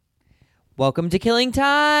Welcome to Killing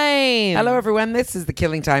Time. Hello, everyone. This is the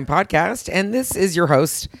Killing Time podcast, and this is your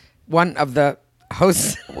host, one of the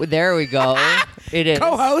hosts, There we go. It is.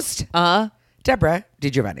 co-host, Deborah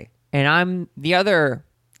DiGiovanni. And I'm the other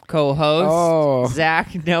co-host,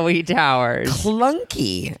 Zach Noe Towers.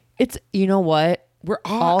 Clunky. It's, you know what? We're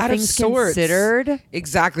all out things of sorts. considered,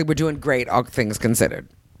 Exactly. We're doing great, all things considered.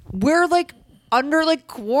 we're under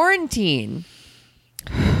quarantine.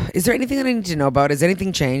 Is there anything that I need to know about? Has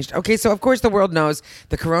anything changed? Okay, so of course the world knows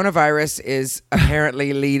the coronavirus is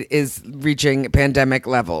apparently is reaching pandemic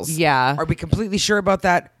levels. Yeah. Are we completely sure about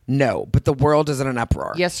that? No, but the world is in an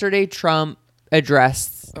uproar. Yesterday, Trump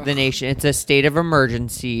addressed the nation. It's a state of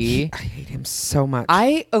emergency. I hate him so much.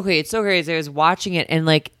 It's so crazy. I was watching it and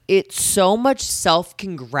it's so much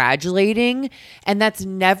self-congratulating, and that's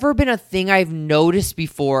never been a thing I've noticed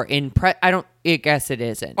before I guess it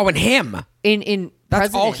isn't. Oh, and him. In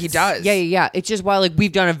That's all presidents. he does. Yeah. It's just why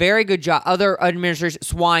we've done a very good job. Other administrations,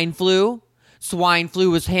 swine flu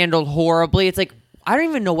was handled horribly. It's I don't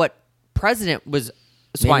even know what president was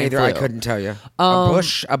swine Me neither. flu. I couldn't tell you.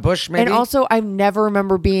 A Bush maybe. And also, I never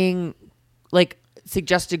remember being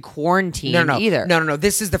suggested quarantine either. No.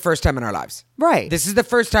 This is the first time in our lives. Right. This is the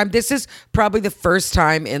first time. This is probably the first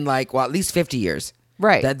time in at least 50 years.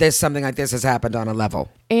 Right. That something like this has happened on a level.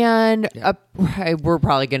 And we're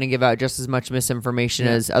probably going to give out just as much misinformation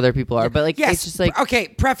as other people are. But Yes. it's just okay,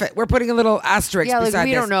 preface. We're putting a little asterisk beside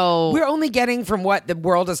we this. don't know. We're only getting from what the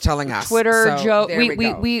world is telling us. Twitter So, joke. there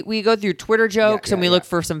We go through Twitter jokes and we look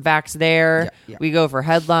for some facts there. Yeah. We go for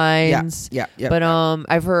headlines. Yeah. But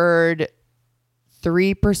I've heard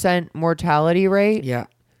 3% mortality rate. Yeah.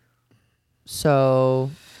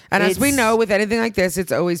 So, and as we it's know, with anything like this,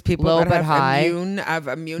 it's always people low that but high. have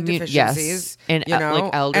immune deficiencies. Yes. And,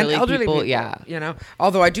 elderly people, yeah.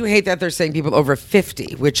 Although I do hate that they're saying people over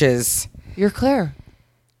 50, which is You're clear.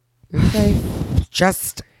 You're safe.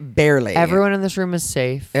 just barely. Everyone in this room is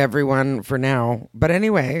safe. Everyone for now. But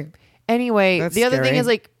anyway, That's the other thing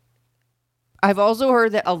scary. is I've also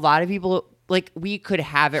heard that a lot of people we could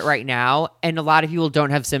have it right now, and a lot of people don't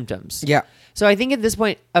have symptoms. yeah. So I think at this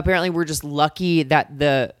point, apparently, we're just lucky that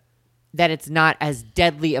it's not as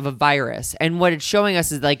deadly of a virus. And what it's showing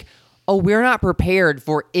us is we're not prepared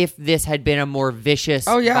for if this had been a more vicious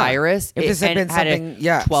virus. If this had been something,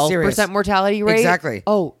 12% serious. mortality rate. Exactly.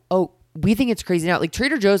 Oh, we think it's crazy now.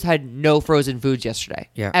 Trader Joe's had no frozen foods yesterday.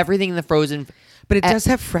 Yeah. Everything in the frozen. But it does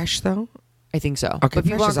have fresh, though. I think so. Okay, but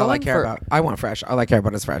people fresh is all I aren't care going about. I want fresh. All I care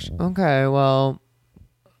about is fresh. Okay, well,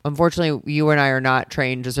 unfortunately, you and I are not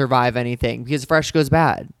trained to survive anything because fresh goes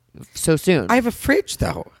bad so soon. I have a fridge,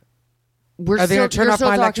 though. We're Are they going to turn off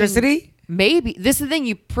my electricity? Maybe. This is the thing.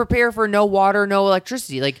 You prepare for no water, no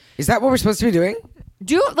electricity. Is that what we're supposed to be doing?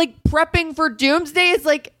 Prepping for doomsday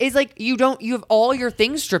is you have all your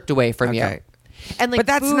things stripped away from you. Okay. And But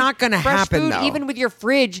that's not gonna fresh happen, food, though. Even with your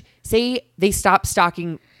fridge, say they stop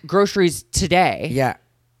stocking groceries today. Yeah.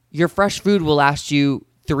 Your fresh food will last you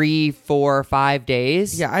 3, 4, 5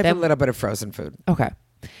 days. Yeah, I have Then- a little bit of frozen food. Okay.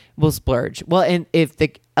 We'll splurge. Well, and if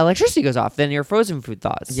the electricity goes off, then your frozen food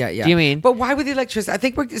thaws. Yeah. Do you mean? But why with the electricity? I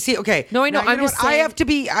think we're okay. No, I know. Now, you I'm know just what? I saying- have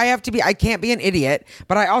to be. I can't be an idiot.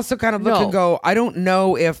 But I also kind of look No. and go, I don't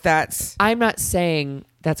know if that's. I'm not saying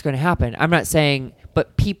that's going to happen. I'm not saying,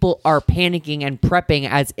 but people are panicking and prepping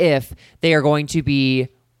as if they are going to be.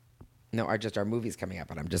 No, our movie's coming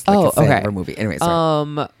up, and I'm just Oh, a fan okay. of our movie. Anyway,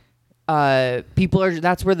 sorry. People are.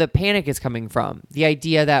 That's where the panic is coming from. The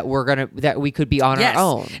idea that we could be on Yes. our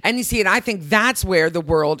own. And you see, and I think that's where the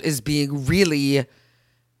world is being really.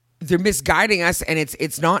 They're misguiding us, and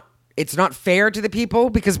it's not fair to the people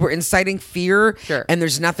because we're inciting fear. Sure. And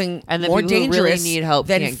there's nothing And the more people who really dangerous need help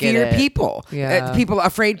than can't get fear it. people. Yeah.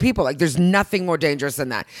 Afraid people. There's nothing more dangerous than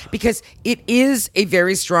that because it is a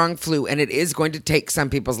very strong flu, and it is going to take some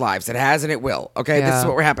people's lives. It has, and it will. Okay, this is Yeah.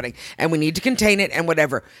 what we're happening, and we need to contain it and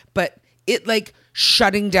whatever. But it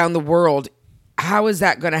shutting down the world. How is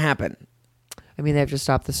that going to happen? I mean, they have to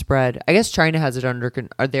stop the spread. I guess China has it under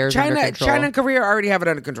control. China and Korea already have it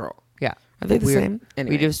under control. Yeah. Are they the same?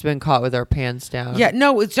 Anyway. We've just been caught with our pants down. Yeah,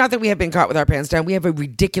 no, it's not that we have been caught with our pants down. We have a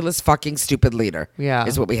ridiculous fucking stupid leader. Yeah.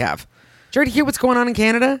 Is what we have. Did you already hear what's going on in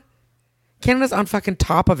Canada? Canada's on fucking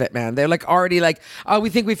top of it, man. They're already oh, we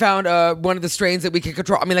think we found one of the strains that we can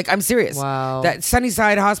control. I mean, I'm serious. Wow. That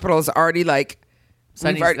Sunnyside Hospital is already That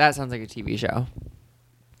sounds like a TV show.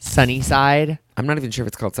 Sunnyside. I'm not even sure if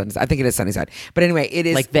it's called Sunnyside. I think it is Sunnyside. But anyway, it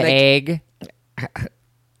is. Like the egg.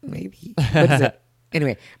 Maybe. What is it?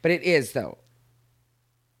 Anyway, but it is, though.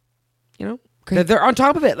 They're on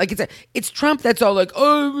top of it. Like it's Trump that's all like,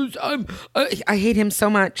 I hate him so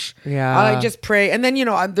much. Yeah. I just pray. And then,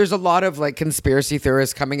 there's a lot of like conspiracy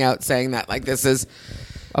theorists coming out saying that like this is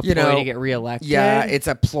a ploy to get reelected. Yeah, it's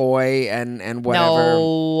a ploy and whatever.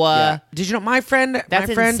 No. Yeah. Did you know my friend? That's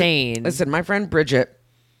my friend, insane. Listen, my friend Bridget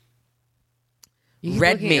You keep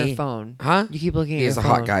read looking me. at your phone. Huh? You keep looking at He's your a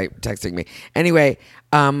phone. hot guy texting me. Anyway,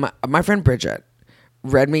 my friend Bridget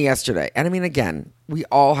read me yesterday. And I mean, again, we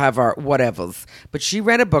all have our whatevers. But she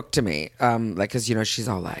read a book to me. Because, she's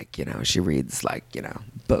all like, she reads like,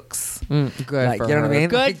 books. Good Like, for you know her. what I mean?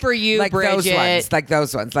 Good Like- for you, like Bridget. those ones. Like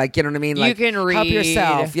those ones. Like, you know what I mean? You Like, can help read.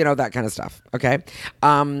 yourself, that kind of stuff. Okay.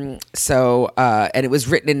 And it was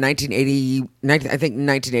written in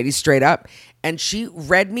 1980 straight up. And she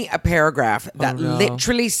read me a paragraph that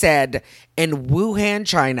literally said, in Wuhan,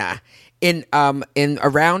 China, in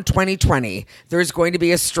around 2020, there's going to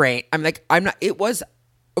be a strain. It was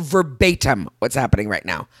verbatim what's happening right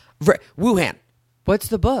now. Wuhan. What's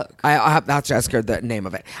the book? I'll have to ask her the name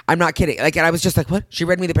of it. I'm not kidding. Like, and I was just like, what? She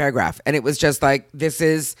read me the paragraph, and it was just like, this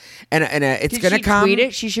is, it's Did gonna she come. tweet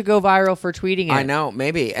it? She should go viral for tweeting it. I know,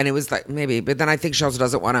 maybe, and it was like maybe, but then I think she also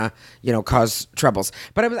doesn't want to, cause troubles.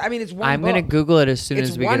 But it's one. I'm book. gonna Google it as soon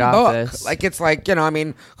It's as we one get off book. this. Like it's like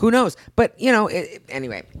who knows? But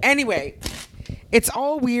anyway, it's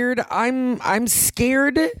all weird. I'm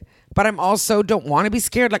scared. But I'm also don't want to be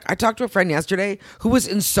scared. Like I talked to a friend yesterday who was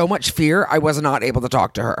in so much fear, I was not able to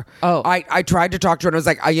talk to her. Oh. I tried to talk to her and I was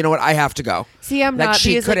like, you know what? I have to go. See, I'm like, not.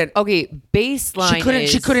 She because, couldn't. Okay, baseline.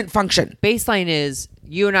 She couldn't function. Baseline is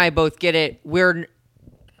you and I both get it. We're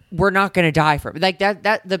not going to die from it. Like that.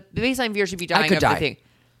 The baseline fear should be dying could of die. the thing.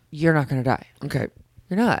 You're not going to die. Okay,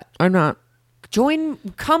 You're not. I'm not.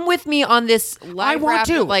 Come with me on this live I want rap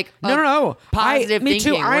to. of, like No. positive Me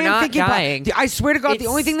thinking. too. I We're am not thinking. dying. I swear to God, the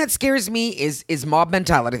only thing that scares me is mob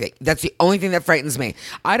mentality. That's the only thing that frightens me.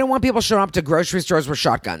 I don't want people showing up to grocery stores with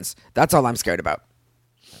shotguns. That's all I'm scared about.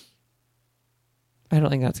 I don't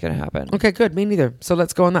think that's going to happen. Okay, good. Me neither. So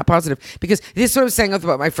let's go on that positive. Because this is what I was saying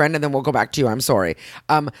about my friend, and then we'll go back to you. I'm sorry.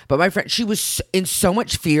 But my friend, she was in so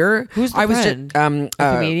much fear. Who's the friend? A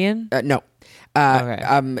comedian? No. Okay.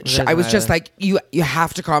 I was just like, you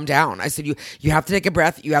have to calm down. I said, you have to take a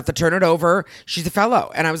breath. You have to turn it over. She's a fellow.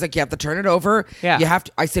 And I was like, you have to turn it over. Yeah. You have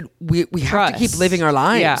to, I said, we have to keep living our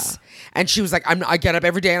lives. Yeah. And she was like, I get up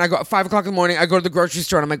every day and I go at 5 o'clock in the morning. I go to the grocery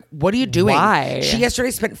store and I'm like, what are you doing? Why? She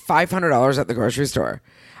yesterday spent $500 at the grocery store.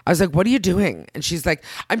 I was like, what are you doing? And she's like,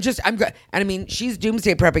 I'm good. And I mean, she's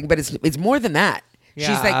doomsday prepping, but it's more than that.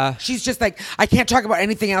 Yeah. She's just like, I can't talk about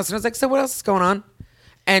anything else. And I was like, so what else is going on?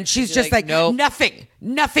 And she's just like, nope.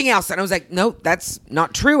 nothing else. And I was like, no, that's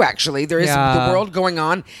not true. Actually, there is the world going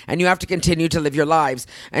on, and you have to continue to live your lives.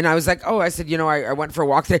 And I was like, I said, I went for a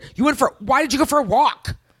walk today. Why did you go for a walk?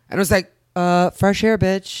 And I was like, fresh air,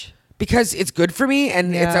 bitch. because it's good for me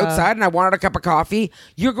and it's outside, and I wanted a cup of coffee.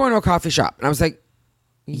 You're going to a coffee shop, and I was like,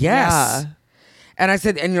 yes. Yeah. And I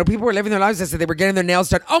said, and people were living their lives. I said they were getting their nails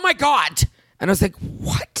done. Oh my God! And I was like,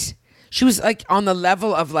 what? She was like on the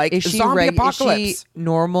level of like zombie apocalypse. Is she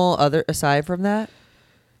normal aside from that?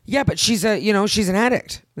 Yeah, but she's she's an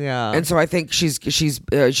addict. Yeah. And so I think she's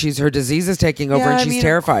her disease is taking over, and she's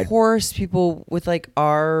terrified. Of course, people with like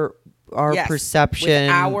our Yes, perception, with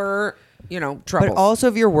our troubles. but also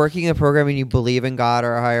if you're working the program and you believe in God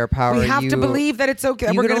or a higher power, we have to believe that it's okay.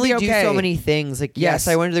 You We're can going to only be okay. do so many things. Like Yes. yes,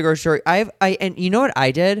 I went to the grocery store. And you know what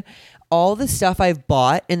I did? All the stuff I've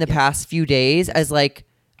bought in the past few days as like.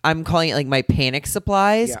 I'm calling it like my panic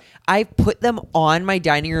supplies. Yeah. I put them on my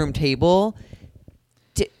dining room table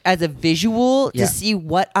as a visual Yeah. to see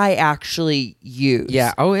what I actually use.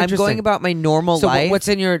 Yeah. Oh, I'm interesting. going about my normal So life. what's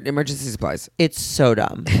in your emergency supplies? It's so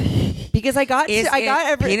dumb. Because I got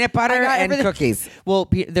peanut butter and cookies. Well,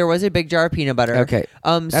 there was a big jar of peanut butter. Okay.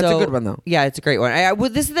 That's a good one, though. Yeah, it's a great one. Well,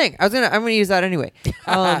 this is the thing. I'm gonna use that anyway.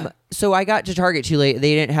 So I got to Target too late.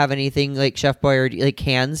 They didn't have anything like Chef Boyardee, like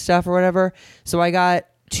canned stuff or whatever. So I got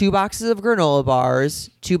 2 boxes of granola bars,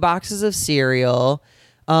 2 boxes of cereal,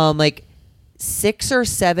 like 6 or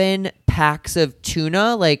 7 packs of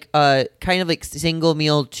tuna, like kind of like single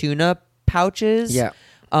meal tuna pouches. Yeah.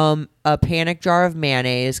 A panic jar of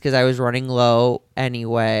mayonnaise because I was running low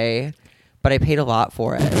anyway, but I paid a lot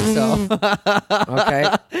for it. So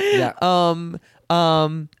Okay. Yeah.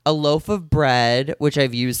 a loaf of bread, which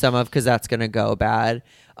I've used some of because that's gonna go bad.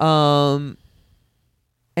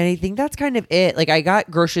 And I think that's kind of it. Like I got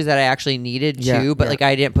groceries that I actually needed too, but like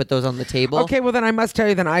I didn't put those on the table. Okay. Well, then I must tell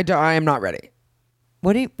you, then I am not ready.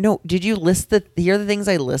 What do you? No, did you list here are the things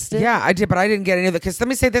I listed? Yeah, I did, but I didn't get any of it. Because let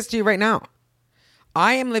me say this to you right now.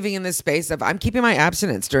 I am living in this space of I'm keeping my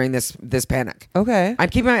abstinence during this panic. Okay. I'm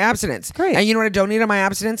keeping my abstinence. Great. And you know what I don't need on my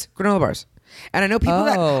abstinence? Granola bars. And I know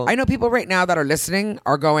people right now that are listening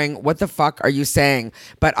are going, "What the fuck are you saying?"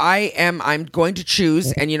 But I'm going to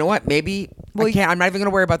choose, and you know what? Maybe I can't. I'm not even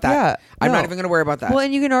going to worry about that. Yeah, I'm not even going to worry about that. Well,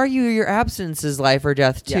 and you can argue your abstinence is life or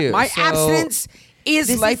death too. Yeah, my So abstinence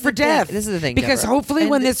is life or death. This is the thing, because Deborah. hopefully,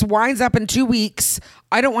 when this winds up in 2 weeks,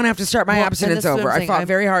 I don't want to have to start my abstinence over. I fought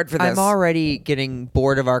very hard for this. I'm already getting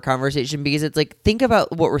bored of our conversation because it's like, think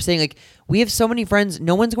about what we're saying. Like, we have so many friends.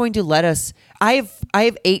 No one's going to let us. I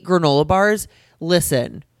have 8 granola bars.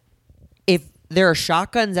 Listen, if there are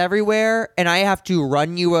shotguns everywhere and I have to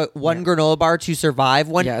run you one granola bar to survive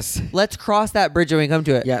one, yes, let's cross that bridge when we come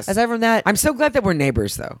to it. Yes. Aside from that, I'm so glad that we're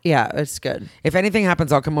neighbors, though. Yeah, it's good. If anything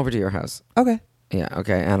happens, I'll come over to your house. Okay. Yeah.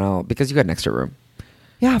 Okay. And because you got an extra room.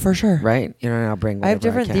 Yeah, for sure. Right? You know, and I'll bring. I have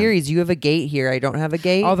different theories. You have a gate here. I don't have a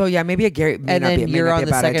gate. Although, yeah, maybe a gate. And then you're on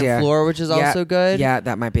the second floor, which is also good. Yeah,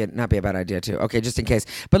 that might not be a bad idea too. Okay, just in case.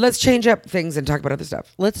 But let's change up things and talk about other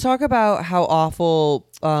stuff. Let's talk about how awful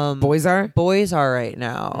boys are right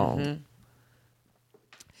now. Mm-hmm.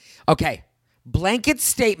 Okay, blanket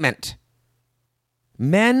statement.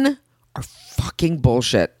 Men are fucking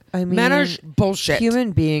bullshit. I mean, men are bullshit.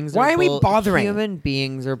 Human beings. Why are we bothering? Human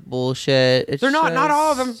beings are bullshit. They're not. Not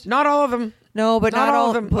all of them. Not all of them. No, but not all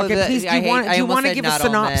of them. Okay, please. Do you want to give a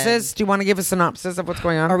synopsis? Do you want to give a synopsis of what's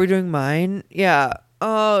going on? Are we doing mine? Yeah.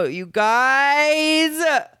 Oh, you guys.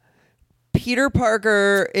 Peter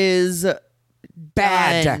Parker is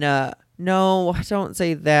bad. Done. No, don't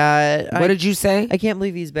say that. What did you say? I can't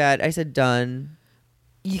believe he's bad. I said done.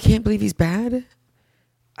 You can't believe he's bad?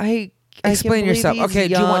 Explain yourself. Okay,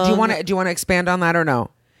 do you want to expand on that or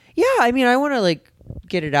no? Yeah, I mean, I want to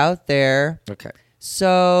get it out there. Okay.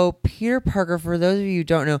 So Peter Parker, for those of you who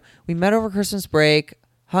don't know, we met over Christmas break,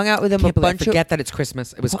 hung out with him a bunch. Forget that it's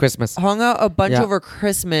Christmas. It was Christmas. Hung out a bunch over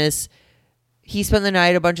Christmas. He spent the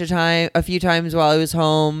night a few times while I was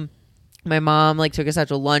home. My mom took us out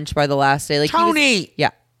to lunch by the last day. Tony.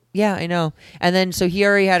 Yeah, I know. And then, so he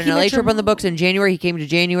already had an LA trip on the books in January. He came to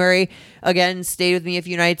January again, stayed with me a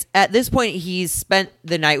few nights. At this point, he's spent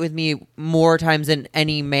the night with me more times than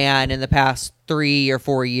any man in the past 3 or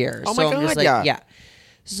 4 years. Oh my God, I'm just yeah.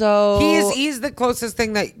 So he's the closest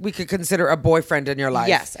thing that we could consider a boyfriend in your life.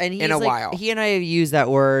 Yes, and in a while. He and I have used that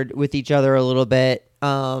word with each other a little bit.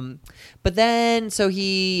 But then, so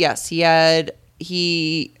his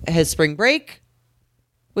spring break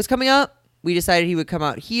was coming up. We decided he would come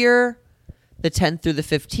out here the 10th through the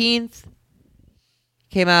 15th.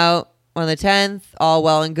 Came out on the 10th, all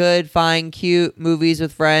well and good, fine, cute, movies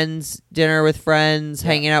with friends, dinner with friends,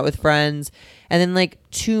 hanging out with friends. And then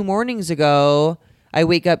 2 mornings ago, I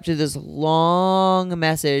wake up to this long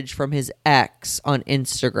message from his ex on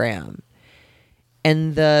Instagram.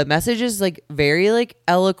 And the message is very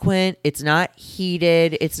eloquent. It's not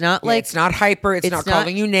heated. It's not it's not hyper. It's not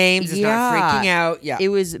calling you names. It's not freaking out. Yeah. It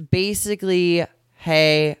was basically,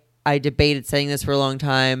 hey, I debated saying this for a long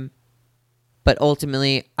time, but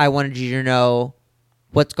ultimately I wanted you to know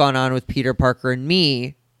what's gone on with Peter Parker and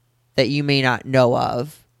me that you may not know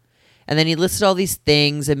of. And then he listed all these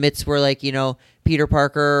things amidst where Peter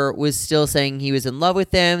Parker was still saying he was in love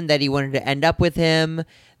with him, that he wanted to end up with him,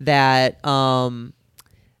 that all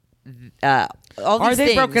these Are they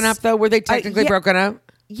things. broken up though? Were they technically broken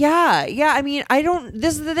up? Yeah. I mean,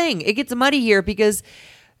 this is the thing. It gets muddy here because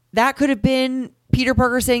that could have been Peter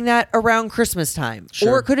Parker saying that around Christmas time.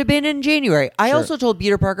 Sure. Or it could have been in January. I also told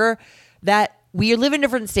Peter Parker that we live in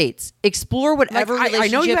different states. Explore whatever relationship. I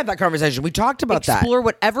know you had that conversation. We talked about that. Explore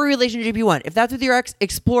whatever relationship you want. If that's with your ex,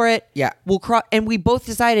 explore it. Yeah. And we both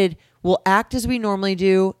decided we'll act as we normally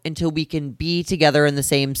do until we can be together in the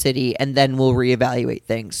same city, and then we'll reevaluate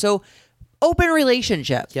things. So open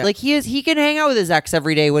relationship. Yeah. He can hang out with his ex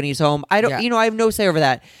every day when he's home. I don't, I have no say over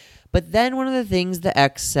that. But then one of the things the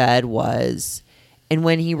ex said was, and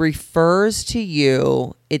when he refers to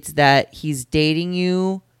you, it's that he's dating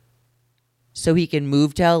you so he can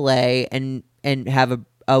move to LA and have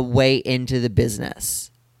a way into the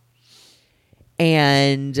business.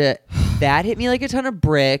 And that hit me like a ton of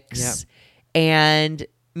bricks. Yep. And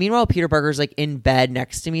meanwhile, Peter Parker's in bed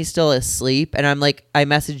next to me, still asleep. And I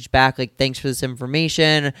messaged back, thanks for this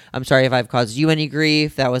information. I'm sorry if I've caused you any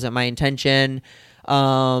grief. That wasn't my intention.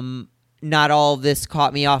 Not all of this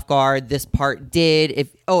caught me off guard. This part did.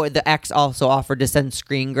 The ex also offered to send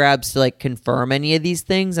screen grabs to confirm any of these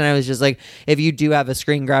things. And I was just if you do have a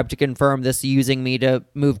screen grab to confirm this using me to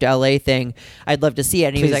move to LA thing, I'd love to see it.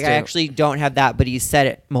 And he was I actually don't have that, but he said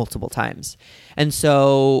it multiple times. And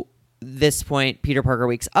so this point, Peter Parker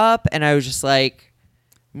wakes up and I was just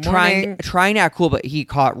Morning. trying to act cool, but he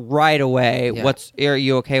caught right away. Yeah. Are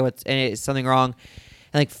you okay? Is something wrong?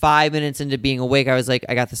 And like 5 minutes into being awake, I was like,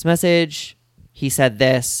 I got this message. He said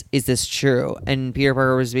this. Is this true? And Peter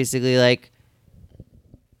Parker was basically like,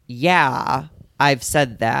 yeah, I've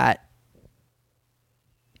said that.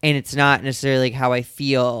 And it's not necessarily like how I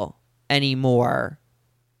feel anymore.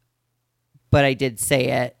 But I did say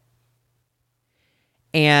it.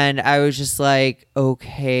 And I was just like,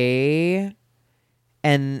 okay.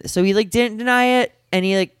 And so he like didn't deny it, and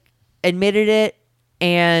he like admitted it.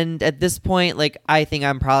 And at this point, like, I think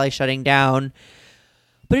I'm probably shutting down.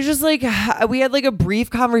 But it's just like, we had like a brief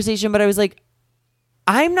conversation, but I was like,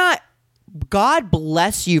 I'm not, God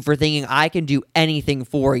bless you for thinking I can do anything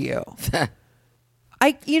for you.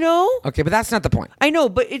 Okay, but that's not the point. I know,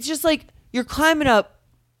 but it's just like, you're climbing up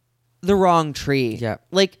the wrong tree. Yeah.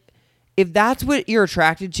 Like, if that's what you're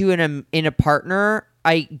attracted to in a partner,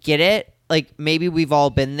 I get it. Like, maybe we've all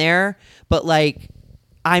been there, but like,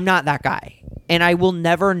 I'm not that guy. And I will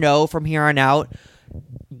never know from here on out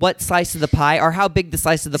what slice of the pie or how big the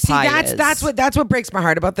slice of the pie is. That's what breaks my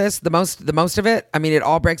heart about this. The most of it. I mean, it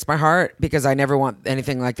all breaks my heart because I never want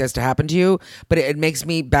anything like this to happen to you. But it makes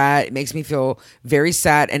me bad. It makes me feel very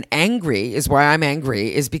sad and angry. Is why I'm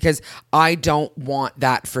angry. Is because I don't want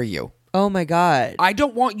that for you. Oh my God. I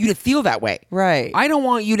don't want you to feel that way. Right. I don't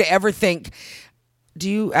want you to ever think, do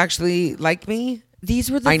you actually like me?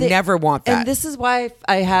 These were the I never want that. And this is why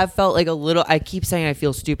I have felt like a little, I keep saying I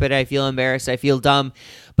feel stupid, I feel embarrassed, I feel dumb.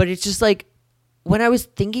 But it's just like, when I was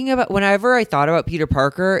thinking about, whenever I thought about Peter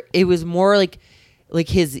Parker, it was more like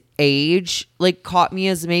his age, like caught me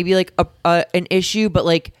as maybe like an issue, but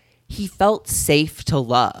like he felt safe to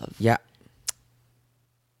love. Yeah.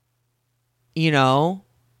 You know?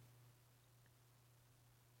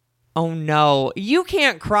 Oh no, you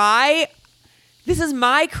can't cry. This is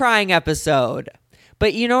my crying episode.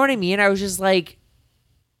 But you know what I mean? I was just like,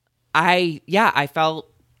 I don't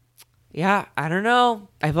know.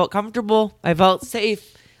 I felt comfortable. I felt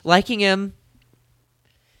safe liking him.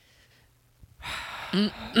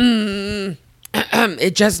 It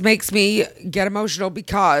just makes me get emotional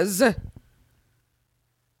because I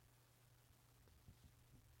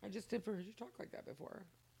just never heard you talk like that before.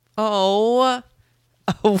 Oh,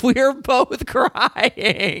 we're both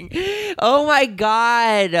crying. Oh my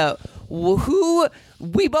God.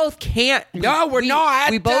 We both can't. No, we're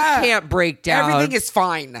not. We both can't break down. Everything is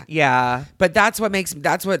fine. Yeah. But that's what makes me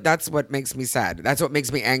sad. That's what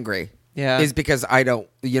makes me angry. Yeah. Is because I don't,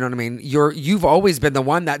 you know what I mean? You've always been the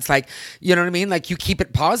one that's like, you know what I mean? Like, you keep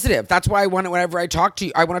it positive. That's why whenever I talk to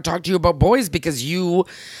you, I want to talk to you about boys, because you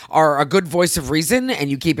are a good voice of reason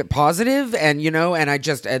and you keep it positive, and and I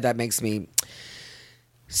just, that makes me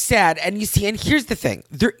sad. And you see, and here's the thing.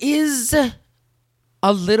 There is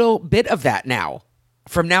a little bit of that now,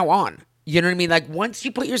 from now on. You know what I mean? Like, once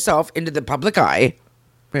you put yourself into the public eye,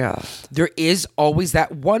 Yeah. there is always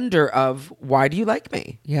that wonder of, why do you like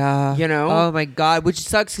me? Yeah. You know? Oh my God. Which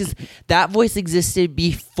sucks because that voice existed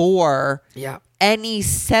before any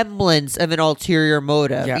semblance of an ulterior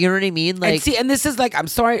motive. Yeah. You know what I mean? Like, and see, and this is like, I'm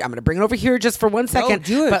sorry, I'm going to bring it over here just for 1 second.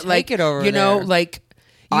 do it. But Take like, it over you know, there. like,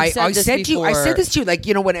 You've said I this said to you, I before. said this to you, like,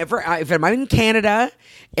 whenever, if I'm in Canada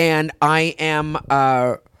and I am,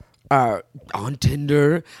 on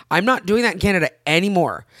Tinder, I'm not doing that in Canada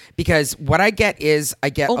anymore, because what I get is I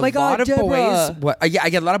get Oh my a God, lot of Deborah. boys. I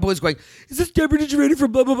get a lot of boys going, "Is this Deborah? Did you read it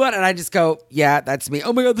from blah blah blah?" And I just go, "Yeah, that's me."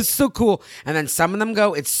 Oh my God, this is so cool. And then some of them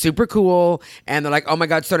go, "It's super cool," and they're like, "Oh my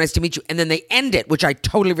God, so nice to meet you." And then they end it, which I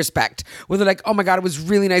totally respect, where they're like, "Oh my God, it was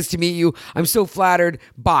really nice to meet you. I'm so flattered.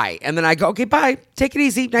 Bye." And then I go, "Okay, bye. Take it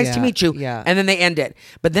easy. Nice to Yeah, meet you." yeah. And then they end it.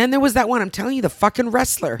 But then there was that one. I'm telling you, the fucking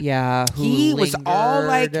wrestler. Yeah, who he was all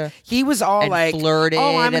like, lingered "Oh, flirted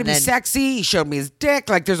I'm gonna and be then- sexy." He showed me his dick.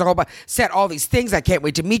 Like, there's a whole bunch. Said all these things. I can't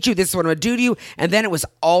wait to meet you. This is what I'm gonna do to you. And then it was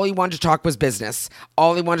all he wanted to talk was business.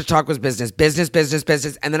 All he wanted to talk was business.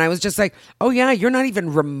 And then I was just like, "Oh yeah, you're not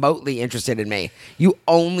even remotely interested in me. You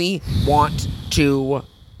only want to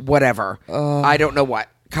whatever. I don't know what.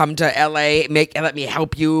 Come to LA, let me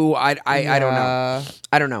help you. I don't know.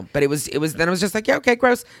 I don't know." But it was then I was just like, "Yeah, okay,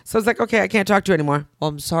 gross." So I was like, "Okay, I can't talk to you anymore." Well,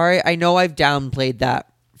 I'm sorry. I know I've downplayed that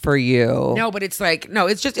for you. No, but it's like, no,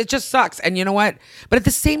 it just sucks. And you know what? But at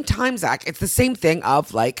the same time, Zach, it's the same thing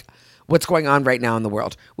of like what's going on right now in the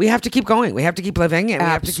world. We have to keep going. We have to keep living, and we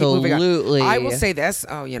have to keep moving on. Absolutely. I will say this.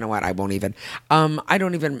 Oh, you know what? I won't even. I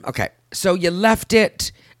don't even. Okay. So you left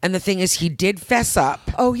it. And the thing is, he did fess up.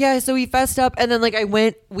 Oh yeah, so he fessed up, and then like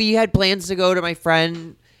we had plans to go to my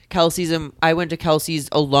friend Kelsey's, and I went to Kelsey's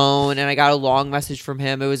alone, and I got a long message from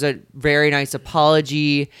him. It was a very nice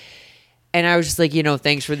apology, And I was just like,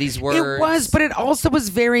 thanks for these words. It was, but it also was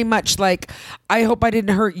very much like, I hope I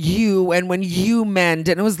didn't hurt you, and when you meant,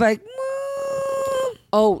 and it was like,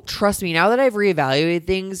 oh, trust me, now that I've reevaluated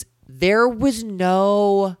things, there was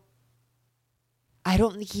no, I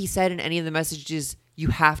don't think he said in any of the messages, you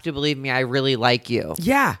have to believe me, I really like you.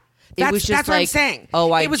 yeah. Was just that's what I'm like, saying.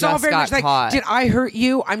 oh, I it was just all very got much caught. like, did I hurt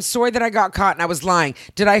you? I'm sorry that I got caught and I was lying.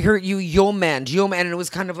 Did I hurt you? You'll mend. And it was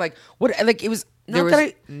kind of like, what? Like, it was not There was that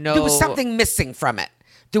I, no- there was something missing from it.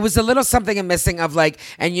 There was a little something missing of like,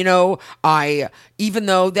 and even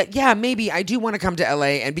though that, yeah, maybe I do want to come to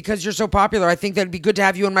LA, and because you're so popular, I think that it'd be good to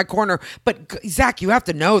have you in my corner. But Zach, you have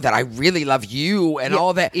to know that I really love you and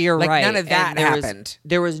all that. You're like, right. none of that And happened.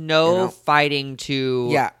 There was no fighting to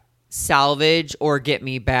Yeah. salvage or get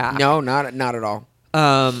me back. No, not at all.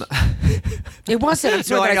 Um, It wasn't. I'm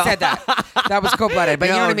sorry No, I that I said that. That was cold-blooded. But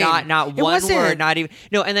no, you know what I mean? Not It one wasn't. word, not even.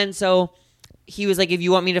 No, and then so he was like, if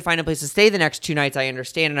you want me to find a place to stay the next 2 nights, I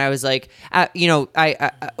understand. And I was like, I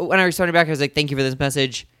when I responded back, I was like, thank you for this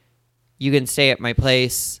message. You can stay at my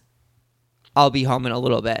place. I'll be home in a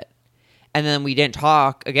little bit. And then we didn't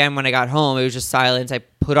talk again when I got home. It was just silence. I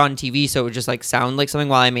put on TV so it would just like sound like something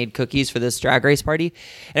while I made cookies for this drag race party.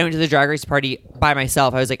 And I went to the drag race party by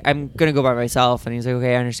myself. I was like, I'm going to go by myself. And he's like,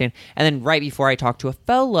 okay, I understand. And then right before I talked to a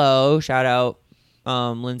fellow, shout out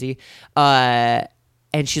Lindsay, and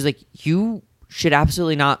she's like, you should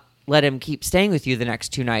absolutely not let him keep staying with you the next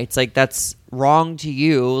 2 nights. Like, that's wrong to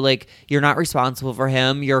you. Like, you're not responsible for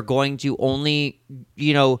him. You're going to only,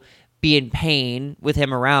 be in pain with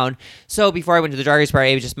him around. So before I went to the drag race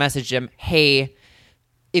party, I just messaged him, hey,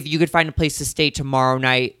 if you could find a place to stay tomorrow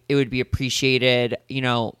night, it would be appreciated.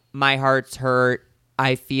 My heart's hurt.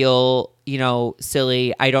 I feel,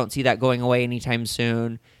 silly. I don't see that going away anytime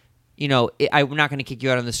soon. I'm not going to kick you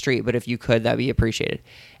out on the street, but if you could, that'd be appreciated.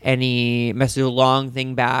 And he messaged a long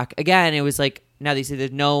thing back. Again, it was like, now they say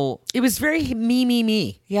there's no... It was very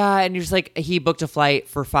me. Yeah, and you're just like, he booked a flight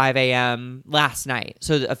for 5 a.m. last night.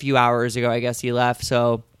 So a few hours ago, I guess he left.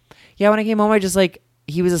 So, yeah, when I came home, I just like,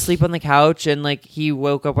 he was asleep on the couch, and like, he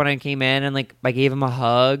woke up when I came in, and like, I gave him a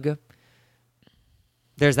hug.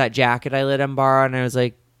 There's that jacket I let him borrow, and I was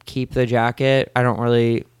like, keep the jacket. I don't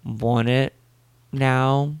really want it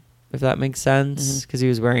now, if that makes sense, because he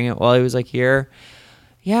was wearing it while he was like here.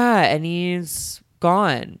 Yeah, and he's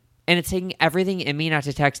gone. And it's taking everything in me not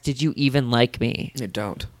to text, did you even like me? You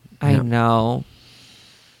don't. I know.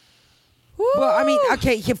 Well, I mean,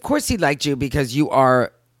 okay, of course he liked you because you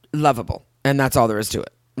are lovable, and that's all there is to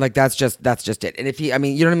it. Like, that's just it. And if he, I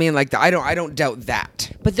mean, you know what I mean? Like, I don't doubt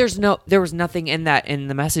that. But there was nothing in that in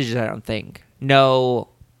the messages, I don't think. No.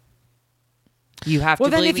 You have Well,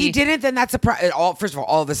 to then believe if he me. didn't, then that's a problem. First of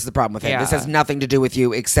all of this is a problem with him. Yeah. This has nothing to do with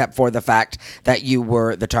you except for the fact that you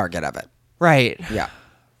were the target of it. Right. Yeah.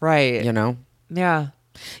 Right. You know? Yeah.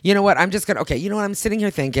 You know what? I'm just going to, okay, you know what? I'm sitting here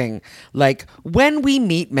thinking, like, when we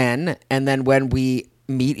meet men and then when we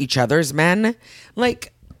meet each other's men,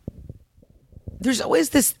 like, there's always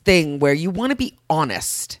this thing where you want to be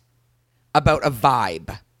honest about a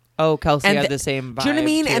vibe. Oh, Kelsey And had the same vibe. Do you know what I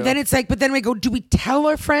mean? too. And then it's like, but then we go, do we tell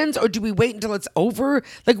our friends or do we wait until it's over?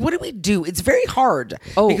 Like, what do we do? It's very hard.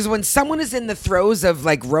 Oh. Because when someone is in the throes of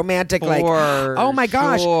like romantic, like, For oh my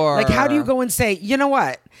gosh, sure. like, how do you go and say, you know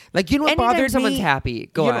what? Like, you know what Anytime bothered someone's me? happy,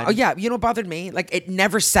 go You know- on. Oh, yeah. You know what bothered me? Like, it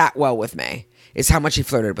never sat well with me, is how much he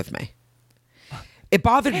flirted with me. It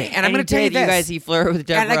bothered me. And I'm he going to tell you did, this. You guys, he flirted with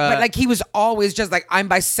Deborah. And like, but like he was always just like, I'm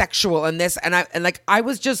bisexual and this, and I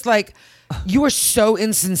was just like, you are so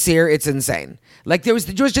insincere, it's insane. Like there was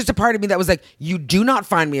just a part of me that was like, you do not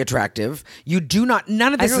find me attractive. You do not.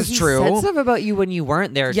 None of I this know, is he true. said stuff about you when you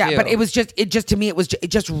weren't there. Yeah, too. but it just to me it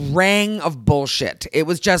just rang of bullshit. It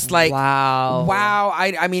was just like wow.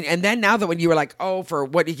 I mean, and then now that when you were like, oh, for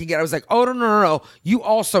what you can get, I was like, oh no. You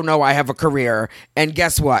also know I have a career, and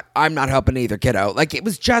guess what? I'm not helping either, kiddo. Like it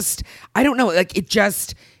was just, I don't know. Like it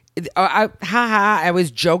just, I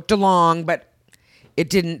was joked along, but. It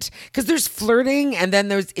didn't, because there's flirting and then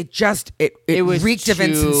there's it was reeked of too-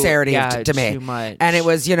 insincerity yeah, to me. too much. And it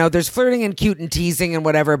was, there's flirting and cute and teasing and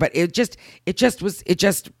whatever, but it just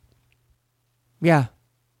Yeah.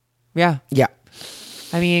 yeah.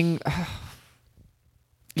 I mean,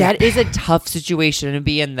 that is a tough situation to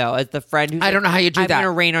be in, though. As the friend who's I don't know how you do I'm that. going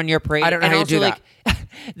to rain on your parade. I don't know And how you also, do like,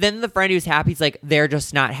 then the friend who's happy is like, they're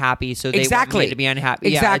just not happy, so they Exactly. want me to be unhappy.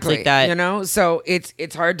 Exactly. Yeah, it's like that. So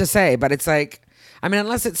it's hard to say, but it's like, I mean,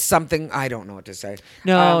 unless it's something I don't know what to say.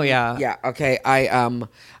 No, yeah. Yeah, okay. I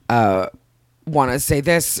want to say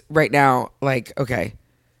this right now, like, okay.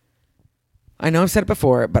 I know I've said it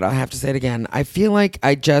before, but I'll have to say it again. I feel like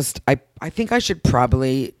I think I should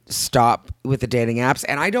probably stop with the dating apps.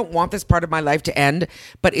 And I don't want this part of my life to end,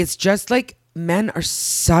 but it's just like men are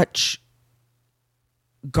such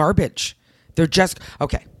garbage. They're just,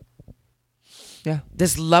 okay. Yeah.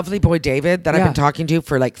 This lovely boy, David, that I've been talking to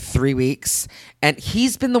for like 3 weeks, and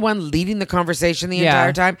he's been the one leading the conversation the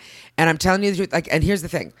entire time. And I'm telling you the truth, like, and here's the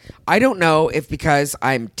thing. I don't know if because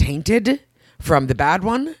I'm tainted from the bad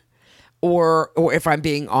one, or if I'm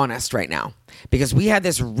being honest right now, because we had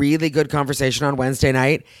this really good conversation on Wednesday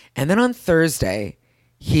night, and then on Thursday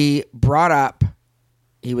he brought up,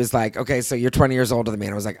 he was like, okay, so you're 20 years older than me,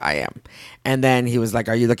 and I was like, I am. And then he was like,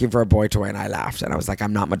 are you looking for a boy toy? And I laughed, and I was like,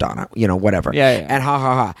 I'm not Madonna, whatever. Yeah. And ha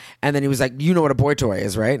ha ha. And then he was like, you know what a boy toy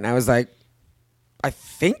is, right? And I was like, I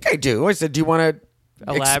think I do. I said, do you want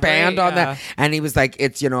to expand on that? And he was like,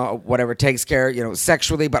 it's whatever, takes care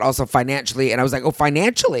sexually but also financially. And I was like, oh,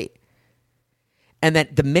 financially. And then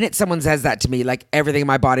the minute someone says that to me, like everything in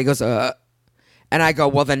my body goes, and I go,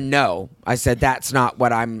 well then no. I said, that's not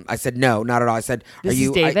what I said, no, not at all. I said, this are you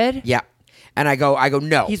is David? Yeah. And I go,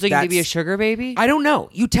 no. He's looking to be a sugar baby? I don't know.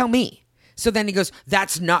 You tell me. So then he goes,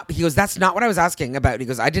 that's not what I was asking about. He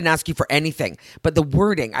goes, I didn't ask you for anything. But the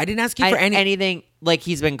wording, I didn't ask you for anything, like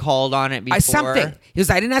he's been called on it before. Something. He goes,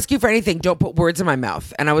 I didn't ask you for anything. Don't put words in my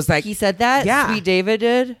mouth. And I was like, he said that? Yeah. Sweet David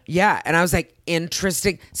did? Yeah. And I was like,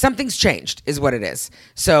 interesting. Something's changed is what it is.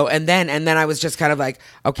 So, and then I was just kind of like,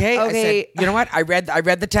 okay. I said, you know what? I read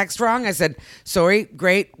the text wrong. I said, sorry,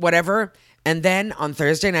 great, whatever. And then on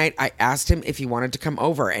Thursday night, I asked him if he wanted to come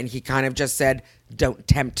over, and he kind of just said, don't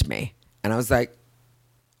tempt me. And I was like,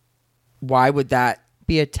 why would that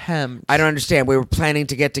be a tempt? I don't understand. We were planning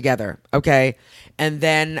to get together. Okay. And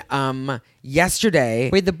then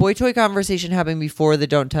yesterday. Wait, the boy toy conversation happened before the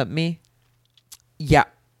don't tempt me? Yeah.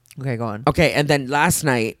 Okay, go on. Okay. And then last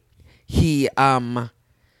night, he didn't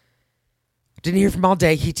hear from all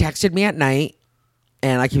day. He texted me at night,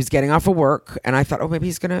 and like he was getting off of work, and I thought, oh, maybe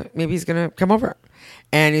he's gonna come over.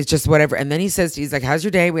 And he's just whatever. And then he's like, how's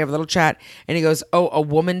your day? We have a little chat. And he goes, oh, a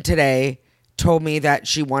woman today told me that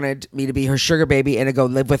she wanted me to be her sugar baby and to go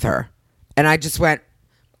live with her. And I just went,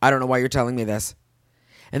 I don't know why you're telling me this.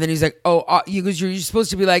 And then he's like, you're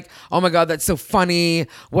supposed to be like, oh my God, that's so funny.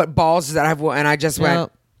 What balls does that have? And I just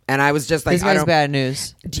went, and I was just like, this guy's bad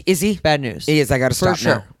news. Is he? Bad news. He is. I got to stop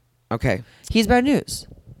sure. now. Okay. He's bad news.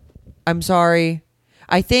 I'm sorry.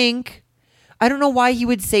 I don't know why he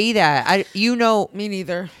would say that. Me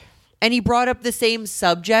neither. And he brought up the same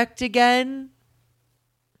subject again.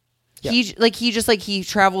 Yep. He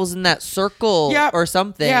travels in that circle or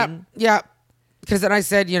something. Yeah. Because then I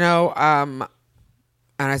said, and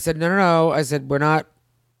I said, no. I said, we're not,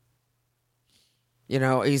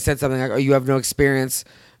 he said something like, oh, you have no experience,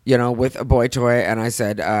 with a boy toy. And I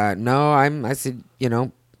said, no, I'm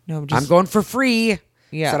going for free.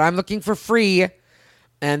 Yeah. I said, I'm looking for free.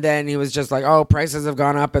 And then he was just like, oh, prices have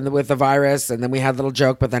gone up with the virus. And then we had a little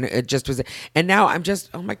joke, but then it just was. And now I'm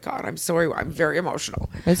just, oh my God, I'm sorry. I'm very emotional.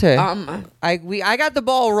 That's it. I got the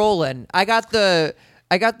ball rolling. I got the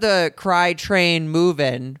cry train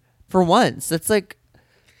moving for once. That's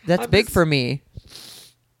big for me.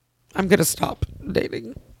 I'm going to stop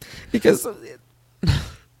dating because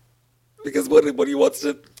what he wants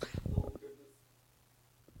to.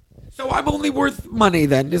 So I'm only worth money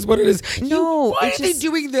then, is what it is. No. Why are they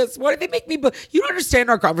doing this? Why do they make me... You don't understand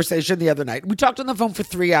our conversation the other night. We talked on the phone for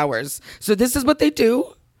 3 hours. So this is what they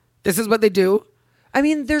do? This is what they do? I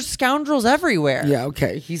mean, there's scoundrels everywhere. Yeah,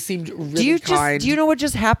 okay. He seemed really kind. Do you know what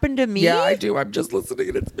just happened to me? Yeah, I do. I'm just listening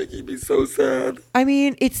and it's making me so sad. I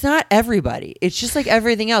mean, it's not everybody. It's just like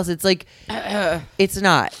everything else. It's like... it's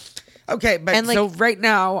not. Okay, but so right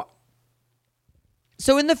now...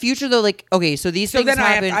 So in the future, though, so these things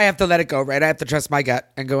happen. I have to let it go, right? I have to trust my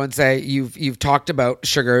gut and go and say, you've talked about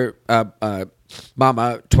sugar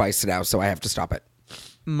mama twice now, so I have to stop it.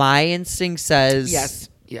 My instinct says yes.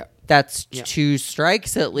 Yeah. That's 2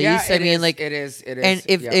 strikes at least. Yeah, I mean, it is. And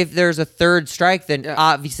if there's a third strike, then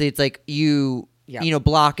obviously it's like you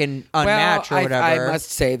block and unmatch or whatever. I must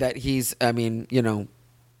say that he's. I mean,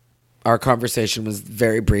 our conversation was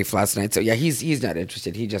very brief last night. So yeah, he's not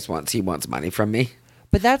interested. He wants money from me.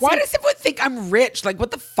 But that's why does everyone think I'm rich? Like,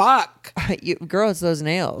 what the fuck? Girl, it's those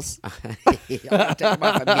nails. I'll take them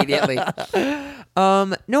off immediately.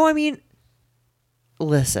 No, I mean,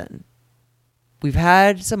 listen. We've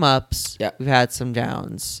had some ups. Yeah. We've had some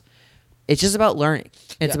downs. It's just about learning.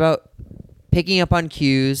 It's about picking up on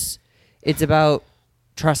cues. It's about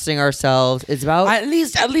trusting ourselves. It's about at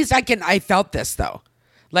least I felt this though.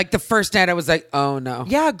 Like the first night, I was like, "Oh no."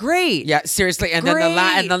 Yeah, great. Yeah, seriously. And then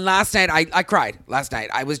Great. the last night, I cried. Last night,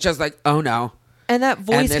 I was just like, "Oh no." And that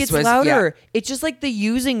voice this gets was- louder. It's just like the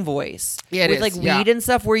using voice. Yeah, it with is, like yeah. weed and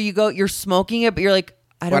stuff where you're smoking it, but you're like,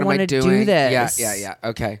 I don't want to do this. Yeah.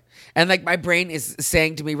 Okay. And like my brain is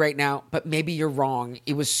saying to me right now, but maybe you're wrong.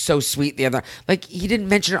 It was so sweet the other. Like he didn't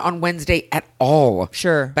mention it on Wednesday at all.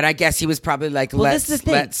 Sure. But I guess he was probably like, Well, let's this is the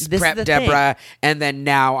thing. let's This is prep the thing. Deborah, and then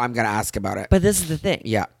now I'm gonna ask about it. But this is the thing.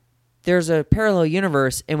 yeah. There's a parallel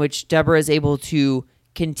universe in which Deborah is able to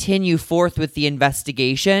continue forth with the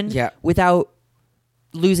investigation Yeah. without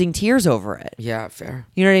losing tears over it. Yeah. Fair.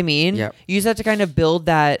 You know what I mean? Yep. You just have to kind of build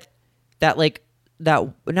that like that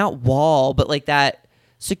not wall, but like that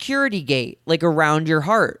security gate like around your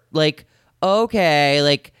heart. Like, okay,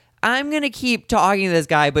 like I'm gonna keep talking to this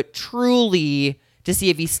guy, but truly to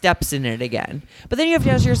see if he steps in it again. But then you have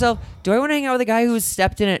to ask yourself, do I want to hang out with a guy who's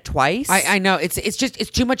stepped in it twice? I know it's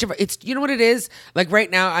too much of a, it's you know what it is, like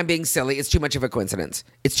right now I'm being silly. It's too much of a coincidence.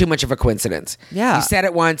 It's too much of a coincidence. Yeah. You said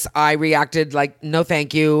it once, I reacted like no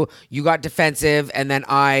thank you, you got defensive, and then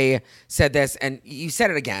I said this and you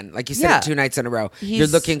said it again, like you said Yeah. it 2 nights in a row. You're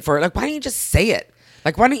He's- looking for, like, why don't you just say it?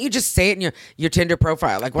 Like, why don't you just say it in your Tinder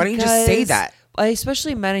profile? Like, why don't you just say Because, that?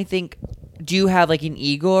 especially men, I think, do have like an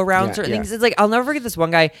ego around Yeah, certain yeah. things. It's like I'll never forget this one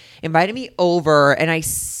guy invited me over, and I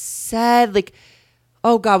said like,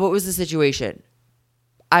 "Oh God, what was the situation?"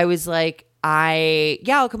 I was like,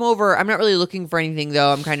 I'll come over. I'm not really looking for anything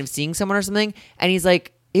though. I'm kind of seeing someone or something." And he's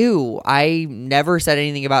like, "Ew, I never said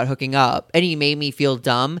anything about hooking up," and he made me feel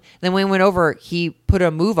dumb. Then when we went over, he put a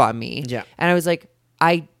move on me. Yeah. And I was like,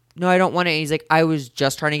 No, I don't want it. And he's like, I was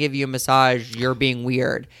just trying to give you a massage. You're being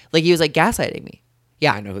weird. Like he was like gaslighting me.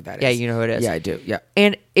 Yeah, I know who that is. Yeah, you know who it is. Yeah, I do. Yeah.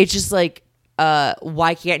 And it's just like,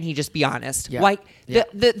 why can't he just be honest? Yeah. Why Yeah.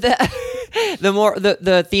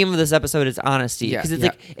 the theme of this episode is honesty, Yeah, because it's yeah.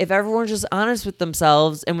 like if everyone's just honest with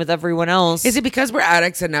themselves and with everyone else. Is it because we're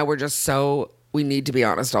addicts and now we're just we need to be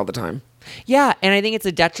honest all the time? Yeah, and I think it's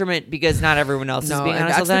a detriment because not everyone else is being and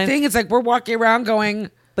honest all that's the the time. thing. It's like we're walking around going,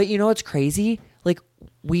 But you know what's crazy? Like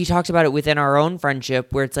we talked about it within our own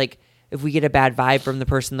friendship, where it's like if we get a bad vibe from the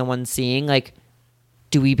person the one's seeing, like,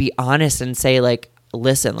 do we be honest and say like,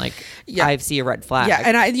 listen, like Yeah. I see a red flag? yeah,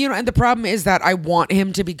 and and the problem is that I want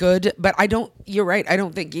him to be good, but I don't. You're right. I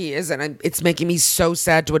don't think he is, and it's making me so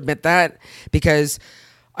sad to admit that because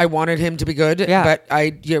I wanted him to be good. Yeah.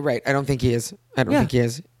 but you're right. I don't think he is. I don't Yeah. think he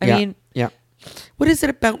is. I Yeah. mean- yeah. What is it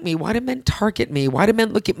about me? Why do men target me? Why do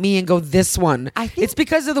men look at me and go, this one? I think- it's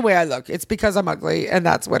because of the way I look. It's because I'm ugly, and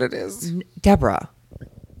that's what it is. Deborah,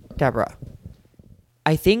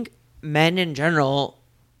 I think men in general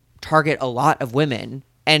target a lot of women,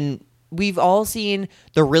 and we've all seen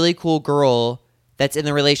the really cool girl that's in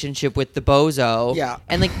the relationship with the bozo. Yeah.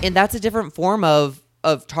 and that's a different form of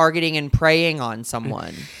targeting and preying on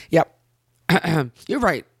someone. Yep. You're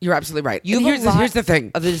right. You're absolutely right. You And have a lot here's the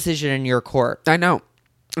thing. of the decision in your court. I know.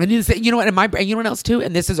 And you know what? In my brain, you know what else too?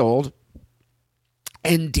 And this is old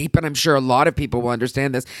and deep, and I'm sure a lot of people will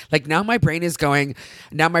understand this. Like now, my brain is going.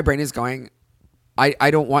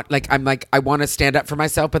 I don't want I want to stand up for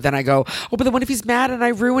myself, but then I go, oh, but then what if he's mad and I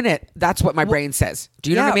ruin it? That's what my brain says.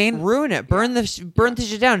 Do you know what I mean? Ruin it. Burn the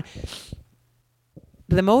shit down.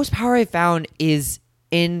 The most power I found is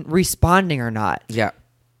in responding or not. Yeah.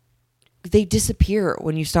 They disappear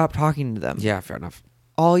when you stop talking to them. Yeah. Fair enough.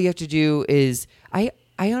 All you have to do is I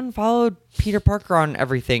unfollowed Peter Parker on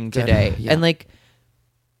everything today. Yeah. And like,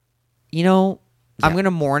 you know, I'm Yeah.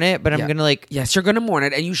 gonna mourn it, but I'm Yeah. gonna like, Yes, you're gonna mourn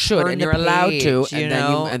it, and you should, Turn and the you're allowed to, page, you and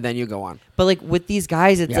know? then you go on. but like with these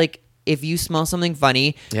guys, it's Yeah. like if you smell something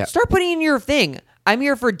funny, Yeah. start putting in your thing. I'm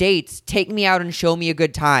here for dates. Take me out and show me a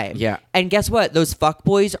good time. Yeah. And guess what? Those fuck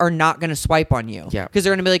boys are not gonna swipe on you. Yeah. Because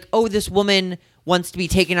they're gonna be like, oh, this woman wants to be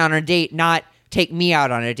taken on a date, not take me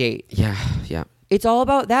out on a date. Yeah. Yeah. It's all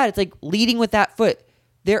about that. It's like leading with that foot.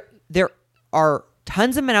 There are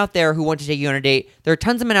tons of men out there who want to take you on a date. There are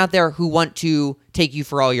tons of men out there who want to take you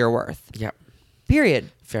for all you're worth. Yeah. Period.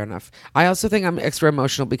 Fair enough. I also think I'm extra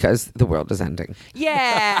emotional because the world is ending.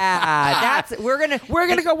 Yeah. We're We're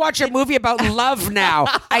gonna go watch a movie about love now.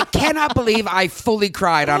 I cannot believe I fully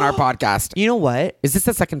cried on our podcast. You know what? Is this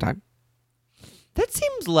the second time? That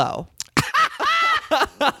seems low.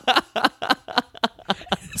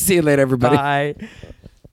 See you later, everybody. Bye.